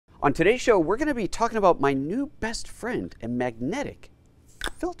On today's show, we're going to be talking about my new best friend, a magnetic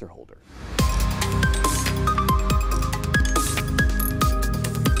filter holder.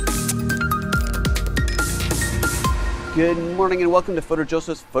 Good morning and welcome to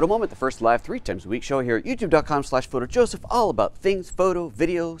PhotoJoseph's Photo Moment, the first live 3 times a week show here at youtube.com/PhotoJoseph, all about things photo,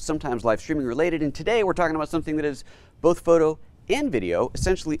 video, sometimes live streaming related. And today we're talking about something that is both photo and video.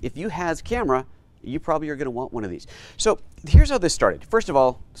 Essentially, if you has camera, you probably are going to want one of these. So here's how this started. First of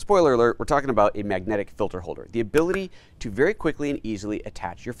all, spoiler alert, we're talking about a magnetic filter holder. The ability to very quickly and easily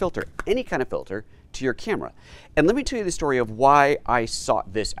attach your filter, any kind of filter, to your camera. And let me tell you the story of why I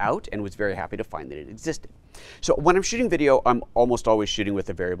sought this out and was very happy to find that it existed. So when I'm shooting video, I'm almost always shooting with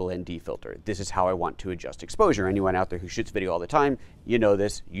a variable ND filter. This is how I want to adjust exposure. Anyone out there who shoots video all the time, you know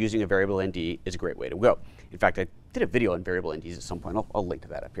this. Using a variable ND is a great way to go. In fact, I did a video on variable NDs at some point. I'll link to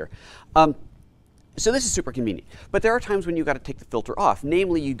that up here. So this is super convenient, but there are times when you've got to take the filter off.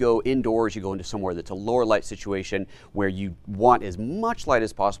 Namely, you go indoors, you go into somewhere that's a lower light situation where you want as much light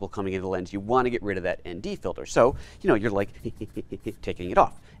as possible coming into the lens. You want to get rid of that ND filter. So, you're like taking it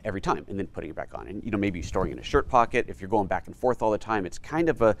off every time and then putting it back on. And, maybe you're storing it in a shirt pocket. If you're going back and forth all the time, it's kind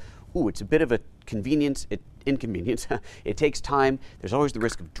of it's a bit of a inconvenience. It takes time. There's always the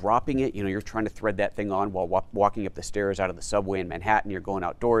risk of dropping it. You're trying to thread that thing on while walking up the stairs out of the subway in Manhattan. You're going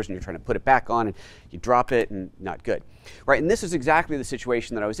outdoors and you're trying to put it back on and you drop it and not good. Right, and this is exactly the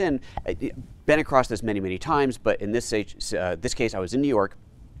situation that I was in. I've been across this many, many times, but in this case, I was in New York.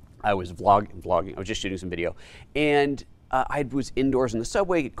 I was vlogging. I was just shooting some video. And I was indoors in the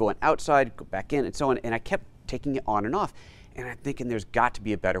subway, going outside, go back in, and so on. And I kept taking it on and off. And I'm thinking there's got to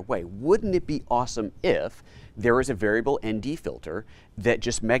be a better way. Wouldn't it be awesome if there was a variable ND filter that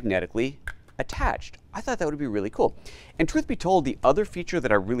just magnetically attached? I thought that would be really cool. And truth be told, the other feature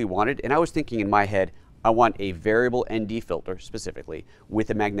that I really wanted, and I was thinking in my head, I want a variable ND filter specifically with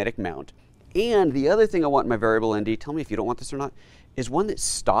a magnetic mount. And the other thing I want in my variable ND, tell me if you don't want this or not, is one that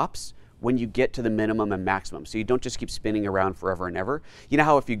stops when you get to the minimum and maximum. So you don't just keep spinning around forever and ever. You know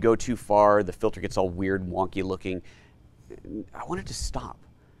how if you go too far, the filter gets all weird and wonky looking? I wanted to stop.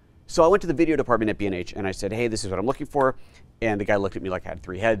 So I went to the video department at B&H and I said, hey, this is what I'm looking for. And the guy looked at me like I had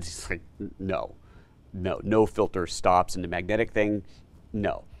 3 heads. He's like, no filter stops in the magnetic thing,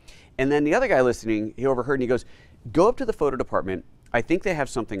 no. And then the other guy listening, he overheard and he goes, go up to the photo department. I think they have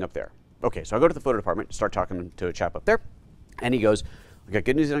something up there. Okay, so I go to the photo department, start talking to a chap up there. And he goes, I got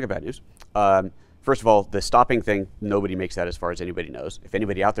good news and I got bad news. First of all, the stopping thing, nobody makes that as far as anybody knows. If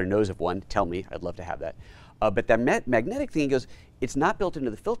anybody out there knows of one, tell me. I'd love to have that. But that magnetic thing, he goes, it's not built into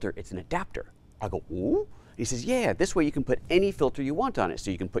the filter, it's an adapter. I go, ooh? He says, yeah, this way you can put any filter you want on it.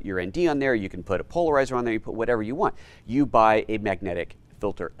 So you can put your ND on there, you can put a polarizer on there, you put whatever you want. You buy a magnetic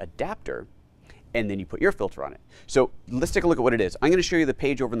filter adapter, and then you put your filter on it. So let's take a look at what it is. I'm going to show you the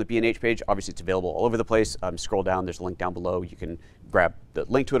page over on the B&H page. Obviously, it's available all over the place. Scroll down. There's a link down below. You can grab the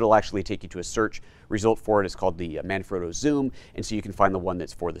link to it. It'll actually take you to a search result for it. It's called the Mafrotto XUME, and so you can find the one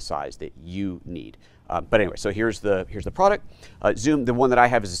that's for the size that you need. But anyway, so here's the product. XUME, the one that I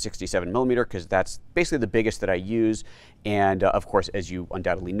have is a 67 millimeter because that's basically the biggest that I use. And of course, as you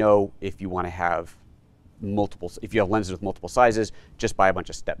undoubtedly know, if you want to have if you have lenses with multiple sizes, just buy a bunch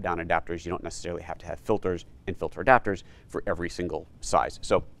of step-down adapters. You don't necessarily have to have filters and filter adapters for every single size.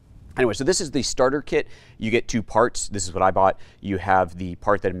 So anyway, so this is the starter kit. You get 2 parts. This is what I bought. You have the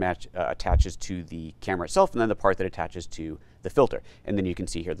part that attaches to the camera itself, and then the part that attaches to the filter. And then you can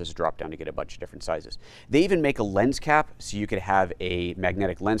see here there's a drop down to get a bunch of different sizes. They even make a lens cap, so you could have a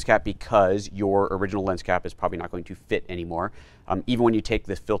magnetic lens cap because your original lens cap is probably not going to fit anymore. Even when you take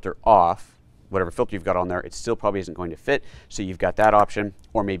the filter off, whatever filter you've got on there, it still probably isn't going to fit. So you've got that option,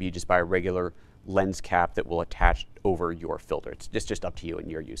 or maybe you just buy a regular lens cap that will attach over your filter. It's just up to you and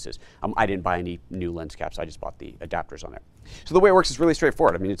your uses. I didn't buy any new lens caps. I just bought the adapters on there. So the way it works is really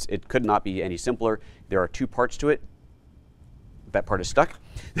straightforward. I mean, it could not be any simpler. There are 2 parts to it. That part is stuck.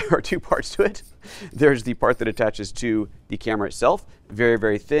 There are 2 parts to it. There's the part that attaches to the camera itself. Very,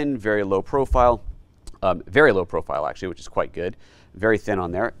 very thin, very low profile. Very low profile, actually, which is quite good. Very thin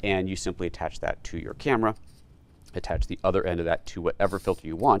on there, and you simply attach that to your camera, attach the other end of that to whatever filter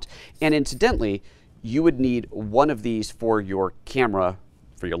you want. And incidentally, you would need one of these for your camera,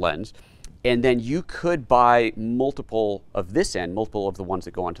 for your lens, and then you could buy multiple of this end, multiple of the ones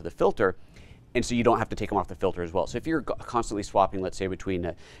that go onto the filter, and so you don't have to take them off the filter as well. So if you're constantly swapping, let's say, between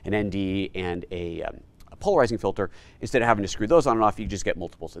an ND and a polarizing filter, instead of having to screw those on and off, you just get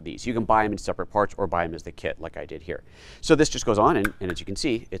multiples of these. You can buy them in separate parts or buy them as the kit like I did here. So this just goes on, and as you can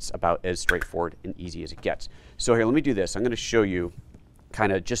see, it's about as straightforward and easy as it gets. So here, let me do this. I'm going to show you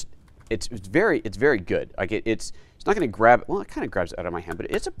kind of just, it's very good. Like it's It's not going to grab, well, it kind of grabs it out of my hand, but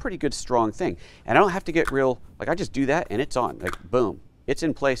it's a pretty good strong thing. And I don't have to get real, like I just do that and it's on, like boom, it's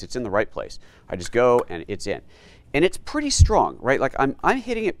in place, it's in the right place. I just go and it's in. And it's pretty strong, right? Like I'm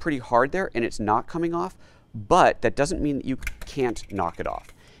hitting it pretty hard there and it's not coming off, but that doesn't mean that you can't knock it off.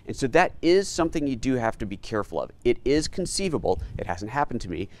 And so that is something you do have to be careful of. It is conceivable, it hasn't happened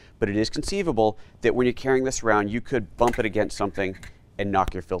to me, but it is conceivable that when you're carrying this around, you could bump it against something and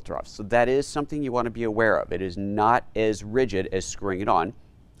knock your filter off. So that is something you want to be aware of. It is not as rigid as screwing it on,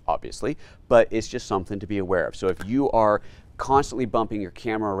 obviously, but it's just something to be aware of. So if you are constantly bumping your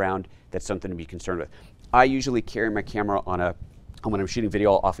camera around, that's something to be concerned with. I usually carry my camera on a, when I'm shooting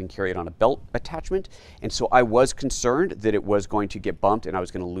video, I'll often carry it on a belt attachment. And so I was concerned that it was going to get bumped and I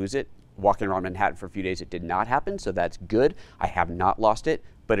was going to lose it. Walking around Manhattan for a few days, it did not happen, so that's good. I have not lost it,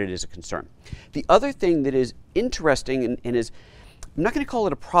 but it is a concern. The other thing that is interesting and is, I'm not going to call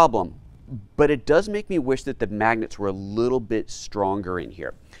it a problem, but it does make me wish that the magnets were a little bit stronger in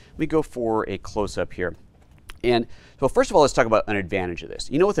here. Let me go for a close-up here. And so first of all, let's talk about an advantage of this.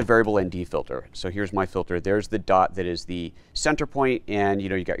 You know, with a variable ND filter, so here's my filter, there's the dot that is the center point, and you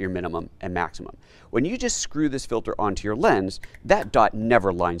know, you got your minimum and maximum. When you just screw this filter onto your lens, that dot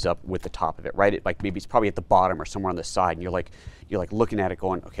never lines up with the top of it, right? It, like maybe it's probably at the bottom or somewhere on the side, and you're like looking at it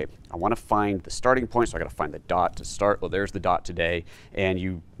going, okay, I want to find the starting point, so I got to find the dot to start. Well, there's the dot today, and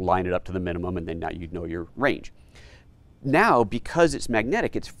you line it up to the minimum, and then now you know your range. Now, because it's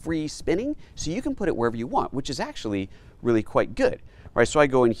magnetic, it's free spinning, so you can put it wherever you want, which is actually really quite good. Right, so I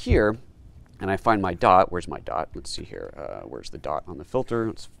go in here and I find my dot. Where's my dot? Let's see here. Where's the dot on the filter?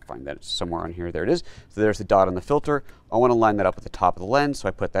 Let's find that it's somewhere on here. There it is. So there's the dot on the filter. I want to line that up with the top of the lens, so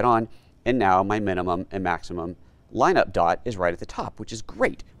I put that on, and now my minimum and maximum lineup dot is right at the top, which is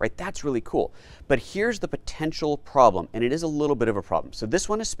great, right? That's really cool. But here's the potential problem, and it is a little bit of a problem. So this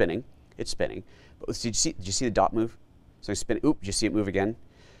one is spinning. It's spinning. But did you see the dot move? So I spin it, oop, did you see it move again?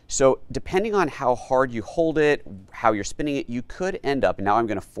 So depending on how hard you hold it, how you're spinning it, you could end up, and now I'm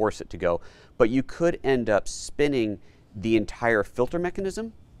going to force it to go, but you could end up spinning the entire filter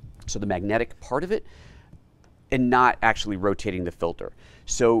mechanism, so the magnetic part of it, and not actually rotating the filter.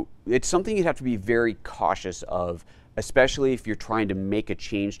 So it's something you'd have to be very cautious of, especially if you're trying to make a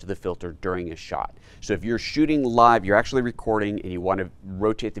change to the filter during a shot. So if you're shooting live, you're actually recording, and you want to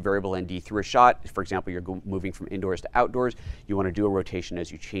rotate the variable ND through a shot, for example, you're moving from indoors to outdoors, you want to do a rotation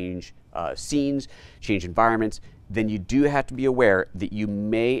as you change scenes, change environments, then you do have to be aware that you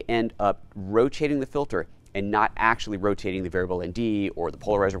may end up rotating the filter and not actually rotating the variable ND or the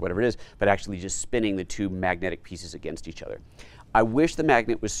polarizer, whatever it is, but actually just spinning the two magnetic pieces against each other. I wish the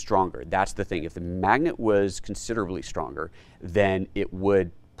magnet was stronger. That's the thing. If the magnet was considerably stronger, then it would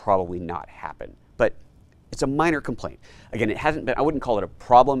probably not happen. But it's a minor complaint. Again, it hasn't been, I wouldn't call it a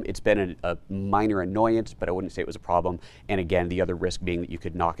problem. It's been a minor annoyance, but I wouldn't say it was a problem. And again, the other risk being that you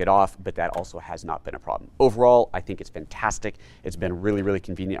could knock it off, but that also has not been a problem. Overall, I think it's fantastic. It's been really, really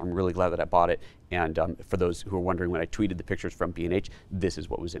convenient. I'm really glad that I bought it. And for those who are wondering, when I tweeted the pictures from B&H, this is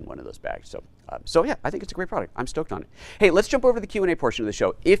what was in one of those bags. So yeah, I think it's a great product. I'm stoked on it. Hey, let's jump over to the Q&A portion of the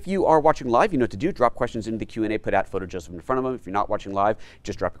show. If you are watching live, you know what to do. Drop questions into the Q&A, put at PhotoJoseph in front of them. If you're not watching live,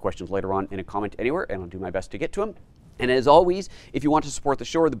 just drop your questions later on in a comment anywhere, and I'll do my best to get to them. And as always, if you want to support the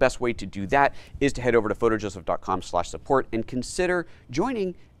show, the best way to do that is to head over to photojoseph.com/support and consider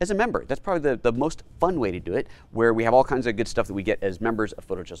joining as a member. That's probably the most fun way to do it, where we have all kinds of good stuff that we get as members of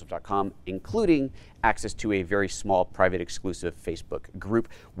photojoseph.com, including access to a very small, private, exclusive Facebook group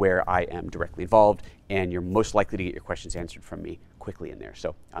where I am directly involved, and you're most likely to get your questions answered from me quickly in there.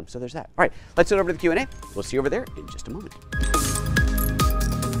 So there's that. All right, let's head over to the Q&A. We'll see you over there in just a moment.